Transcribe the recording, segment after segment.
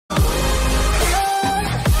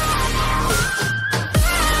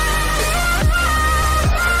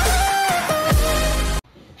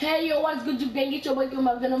what's good, you gang? It's your boy Kim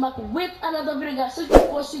back with another video, guys. So of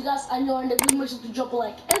course you guys are new on the video, make sure to drop a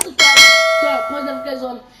like and subscribe, post notifications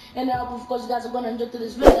on, and I hope of course you guys are gonna enjoy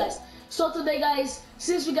this video, guys. So today, guys,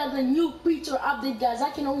 since we got the new feature update, guys, I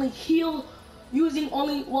can only heal using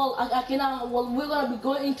only I cannot. We're gonna be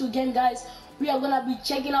going into game, guys. We are gonna be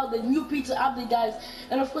checking out the new pizza update, guys,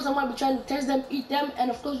 and of course I'm gonna be trying to test them, eat them,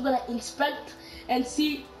 and of course we're gonna inspect and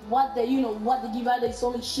see what they what they give out. It's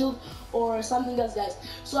only shield or something else, guys.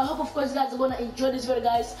 So I hope of course you guys are gonna enjoy this video,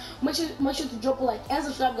 guys. Make sure to drop a like and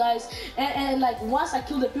subscribe, guys, and like once I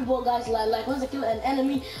kill the people, guys, like once I kill an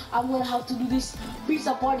enemy, I'm gonna have to do this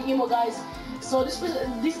pizza party emo, guys. So this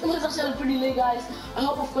emo is actually pretty late, guys. I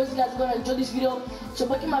hope of course you guys are gonna enjoy this video. So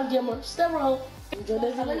back in my gamer, stay real. Enjoy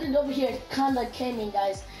this. I landed over here at Kinda Canyon,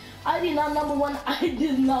 guys. I did not, number one, I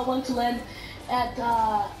did not want to land at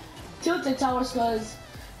Tilted Towers because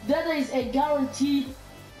there is a guaranteed,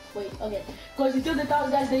 because in Tilted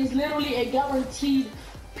Towers, guys, there is literally a guaranteed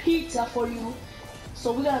pizza for you.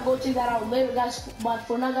 So we're gonna go check that out later, guys. But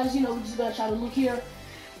for now, guys, we're just gonna try to look here.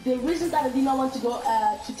 The reason that I did not want to go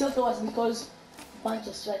to Tilted was because bunch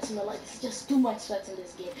of sweats, like it's just too much sweats in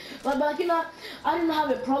this game. But I didn't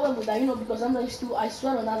have a problem with that, because sometimes too I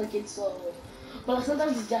sweat on other kids, so but like,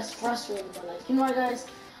 sometimes it's just frustrating. But like, what, guys,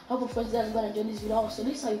 hope of course you guys are gonna enjoy this video. So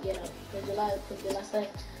this is how you get out, because the last time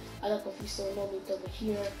I got confused, so no need over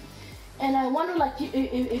here. And I wonder like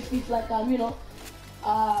if like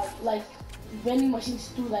like vending machines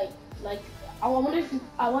too, like I wonder if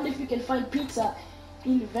you can find pizza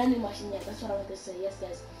in the vending machine. Yeah, that's what I want to say. Yes,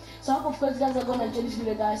 guys. So I hope of course you guys are gonna enjoy this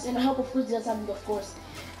video, guys, and I hope of course you guys having, of course,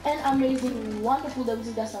 an amazing, wonderful day.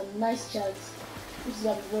 You guys are nice chats, which is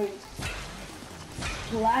gonna be very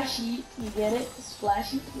flashy. You get it? It's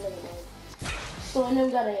flashy. Never mind. So and then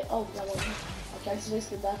we got a we got one. Okay, I just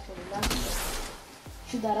wasted that for nothing.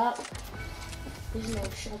 Shoot that up. There's no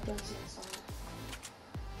shotguns in this song.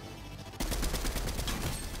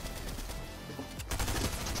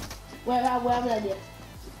 Where have an idea?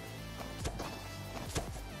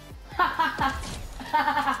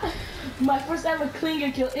 My first ever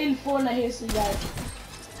clinger kill in Fortnite history, guys.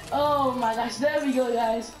 Oh my gosh, there we go,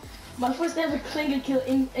 guys. My first ever clinger kill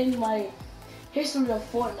in my history of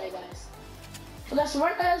Fortnite, guys. So guys, so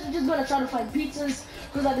right now, guys, we're just gonna try to find pizzas,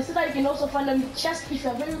 because at the same time you can also find them in chests if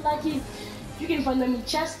you're very lucky. You can find them in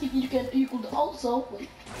chests. You could also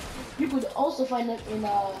find them in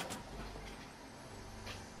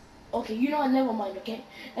okay, never mind, okay?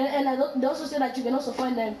 And they also say that you can also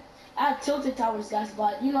find them at Tilted Towers, guys,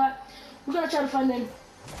 but what? We're gonna try to find them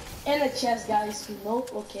in a chest, guys.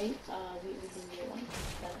 Okay. We didn't get one.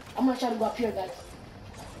 I'm gonna try to go up here, guys.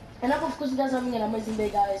 And of course, you guys are having an amazing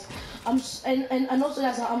day, guys. And also,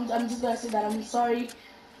 guys, I'm just gonna say that I'm sorry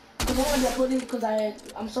because I'm gonna be uploading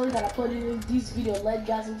I'm sorry that I uploaded this video late,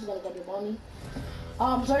 guys. I'm just gonna get the money.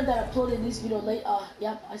 I'm sorry that I uploaded this video late.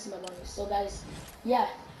 Yep, I see my money. So, guys, yeah,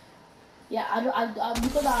 I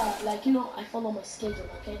because I follow my schedule,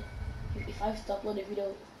 okay? If I have to upload a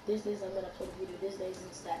video these days, I'm gonna upload a video these days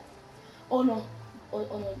instead. Oh no,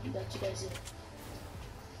 that you guys see.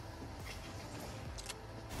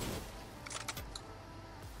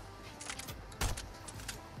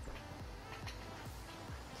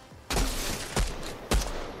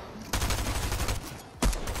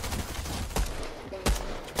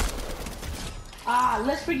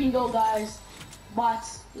 Let's freaking go, guys. But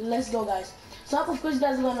let's go, guys. So I hope of course you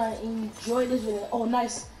guys are gonna enjoy this video. Oh,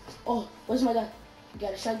 nice. Oh, where's my gun?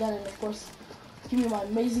 Got a shotgun, and of course give me my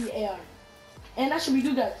amazing AR. And that should be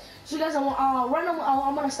good, guys. So guys, right now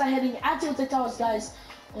I'm gonna start heading at Tilted Towers, guys.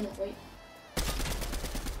 Oh no, wait.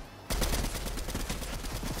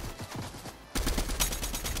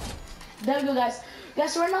 There we go, guys.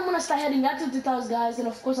 Guys, so right now I'm gonna start heading at Tilted Towers, guys, and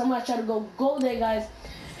of course I'm gonna try to go there, guys.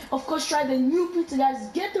 Of course, try the new pizza, guys.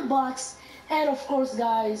 Get the box, and of course,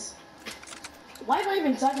 guys. Why am I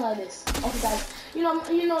even talking like this? Okay, guys.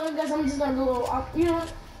 Guys, I'm just gonna go.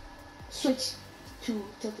 Switch to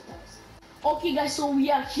Tilted Towers. Okay, guys. So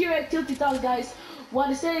we are here at Tilted Towers, guys. What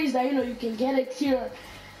they say is that you can get it here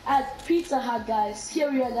at Pizza Hut, guys.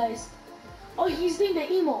 Here we are, guys. Oh, he's doing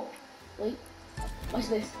the emo. Wait, watch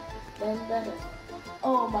this.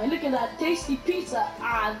 Oh my! Look at that tasty pizza.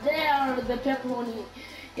 There the pepperoni.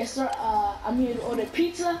 Yes, sir. I'm here to order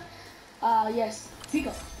pizza. Yes,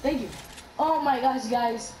 Pico. Thank you. Oh my gosh,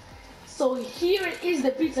 guys. So here it is,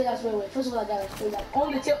 the pizza, guys. Wait. First of all, I gotta show that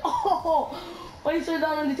on the table. Oh, when you throw it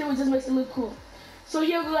down on the table, it just makes it look cool. So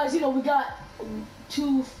here, guys, we got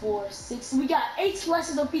 2, 4, 6. We got 8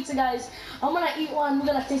 slices of pizza, guys. I'm gonna eat one. We're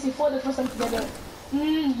gonna taste it for the first time together.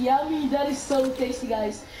 Yummy. That is so tasty,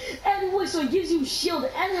 guys. Anyway, so it gives you shield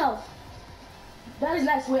and health. That is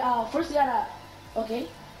nice. Wait, first you gotta, okay,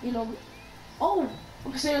 you know, oh,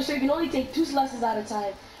 okay, so you can only take 2 slices at a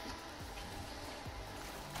time.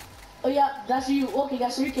 Oh yeah, that's you. Okay,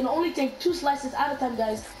 guys, so you can only take 2 slices at a time,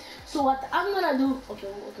 guys. So what I'm gonna do, okay,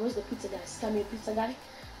 where's the pizza, guys? Come here, pizza guy.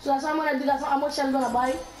 So that's what I'm gonna do, guys. How much I'm gonna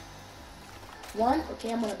buy? 1.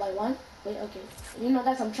 Okay, I'm gonna buy 1. Wait, okay. You know,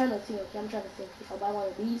 guys, I'm trying to think. Okay, I'm trying to think. If I buy one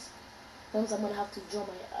of these, then I'm gonna have to drop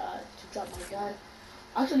my gun.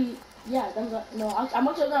 Actually, yeah, no. I'm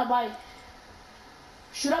actually gonna buy.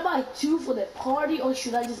 Should I buy 2 for the party or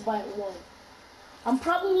should I just buy 1? I'm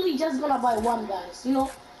probably just gonna buy 1, guys. You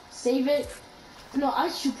know, save it. No, I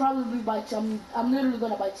should probably buy 2. I'm literally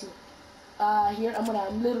gonna buy 2. Here I'm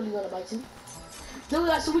literally gonna buy 2. So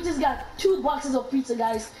guys, so we just got 2 boxes of pizza,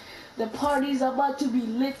 guys. The party's about to be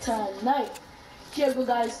lit tonight. Here we go,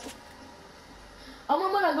 guys. I'm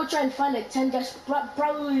gonna go try and find a tent, guys.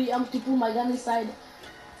 Probably I'm to put my gun inside.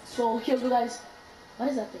 So here we go, guys. What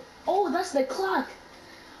is that thing? Oh, that's the clock.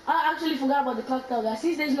 I actually forgot about the clock now, guys.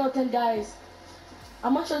 Since there's no tent, guys,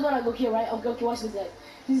 I'm actually gonna go here, right? Okay, watch this, guys.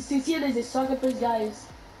 Since here there's a soccer pitch, guys.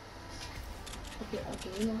 Okay,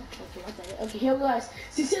 you know, okay, what's that? Okay, here we go, guys.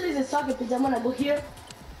 Since here there's a soccer pitch, I'm gonna go here.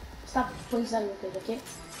 Stop playing soccer real quick, okay?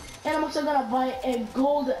 And I'm also gonna buy a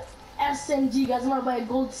gold SMG, guys. I'm gonna buy a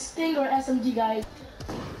gold Stinger SMG, guys.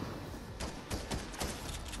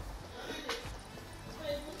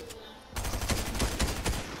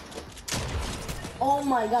 Oh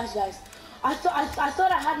my gosh, guys. I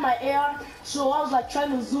thought I had my AR, so I was like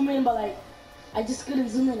trying to zoom in, but like I just couldn't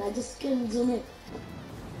zoom in.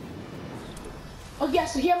 Okay,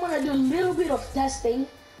 so here I'm gonna do a little bit of testing.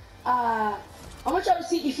 I'm gonna try to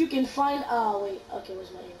see if you can find wait, okay,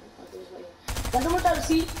 where's my aim? Okay, where's my aim? Guys, I'm gonna try to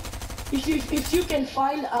see if you can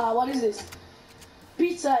find what is this?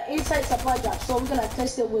 Pizza inside supply drop. So we're gonna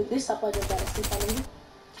test it with this supply drop that is in front of me.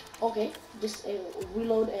 Okay, just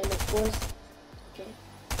reload and of course. Okay.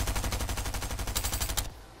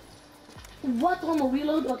 What on the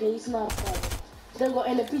reload? Okay, it's not a problem. Then go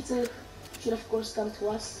and the pizza should of course come to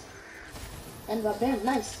us. And bam,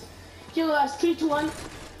 nice. Here we are, 3, 2, 1.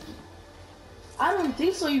 I don't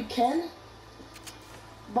think so you can.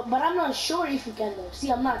 But I'm not sure if you can though.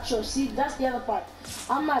 See, I'm not sure. See, that's the other part.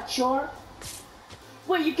 I'm not sure.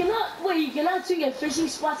 Wait, you cannot take a fishing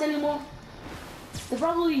spot anymore? They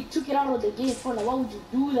probably took it out of the game for now. Why would you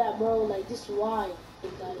do that, bro? Like this, why,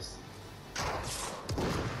 guys?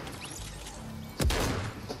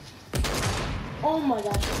 Oh my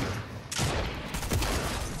gosh.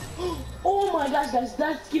 Oh my gosh, guys,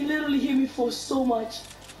 that skin literally hit me for so much.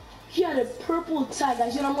 He had a purple tag,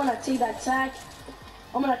 guys. You know, I'm gonna take that tag.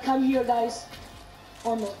 I'm gonna come here, guys.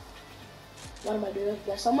 Oh no. What am I doing,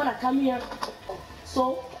 guys? So I'm gonna come here.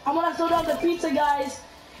 So I'm gonna throw down the pizza, guys.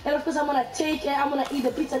 And of course, I'm gonna take it. I'm gonna eat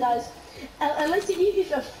the pizza, guys. And let's see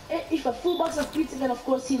if a full box of pizza can, of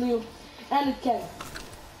course, heal you. And it can.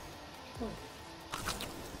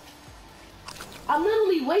 I'm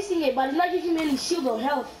literally wasting it, but it's not giving me any shield or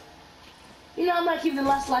health. You know, I'm gonna keep the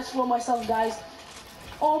last slice for myself, guys.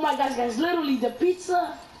 Oh my gosh, guys, literally the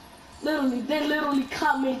pizza, they literally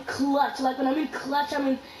come in clutch. Like when I mean clutch, I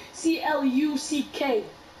mean C-L-U-C-K.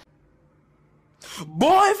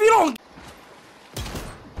 Boy, if you don't.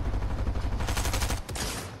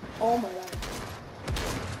 Oh my god.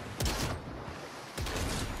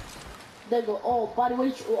 There you go. Oh, buddy, what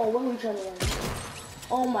are we trying to run?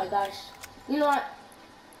 Oh my gosh. You know what?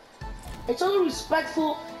 It's only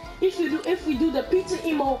respectful if we do the pizza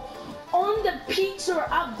emo on the pizza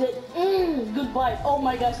update. Goodbye. Oh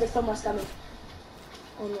my gosh, there's someone's coming.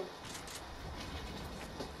 Oh no.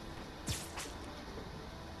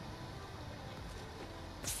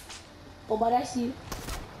 Oh, but I see you.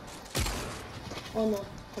 Oh no.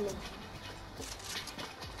 Oh no.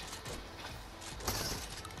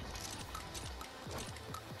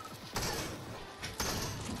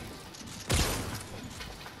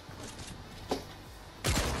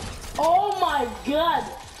 Oh my god!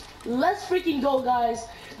 Let's freaking go, guys.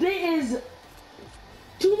 There is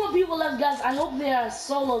 2 more people left, guys. I hope they are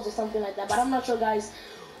solos or something like that, but I'm not sure, guys.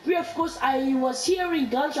 We, of course, I was hearing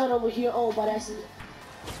gunshot over here. Oh, but I see.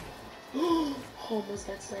 Oh, almost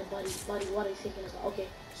got sniped, buddy. Buddy, what are you thinking about? Okay,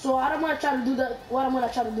 so I'm gonna try to do that. What I'm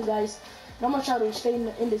gonna try to do, guys, I'm gonna try to stay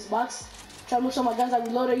in this box. Try to make sure my guns are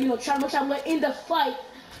reloaded. You know, try to make sure I'm in the fight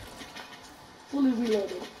fully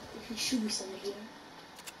reloaded. He should be somewhere here.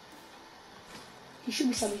 He should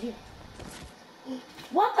be somewhere here.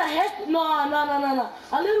 What the heck? No.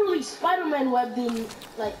 I literally Spider-Man webbed him.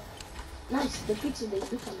 Like, nice. The pizza, they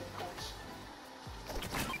do come in clutch.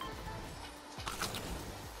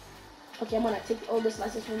 Okay, I'm gonna take all the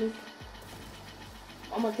slices from me.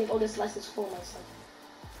 I'm gonna take all this slices for myself.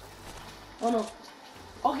 Oh no.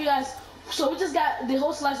 Okay guys, so we just got the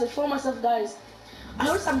whole slices for myself guys. I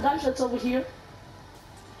heard some gunshots over here.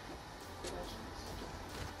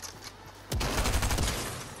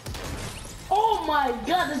 Oh my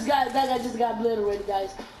god, that guy just got obliterated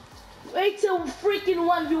guys. Wait till freaking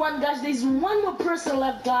 1v1 guys. There's one more person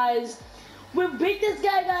left guys. We beat this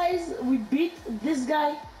guy guys. We beat this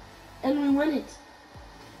guy and we win it.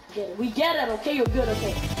 Get it. We get it, okay? You're good,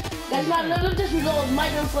 okay. Guys, now let me just reload my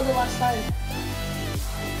gun for the last time.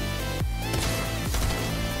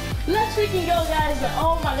 Let's freaking go guys.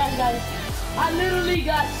 Oh my god guys. I literally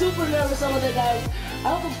got super nervous over there guys.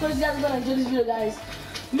 I hope of course you guys are gonna enjoy this video guys.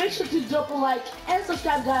 Make sure to drop a like and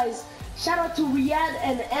subscribe guys. Shout out to Riyadh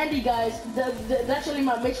and Andy guys. That's actually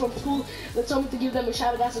my mates from school. They told me to give them a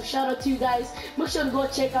shout out guys. So shout out to you guys. Make sure to go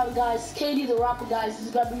check out guys. KD the rapper guys. This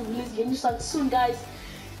is gonna be releasing a new song soon guys.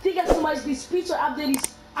 Thank you guys so much. This feature update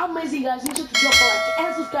is amazing guys. Make sure to drop a like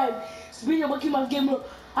and subscribe. It's been your Monkey Mouth Gamer.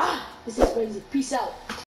 This is crazy. Peace out.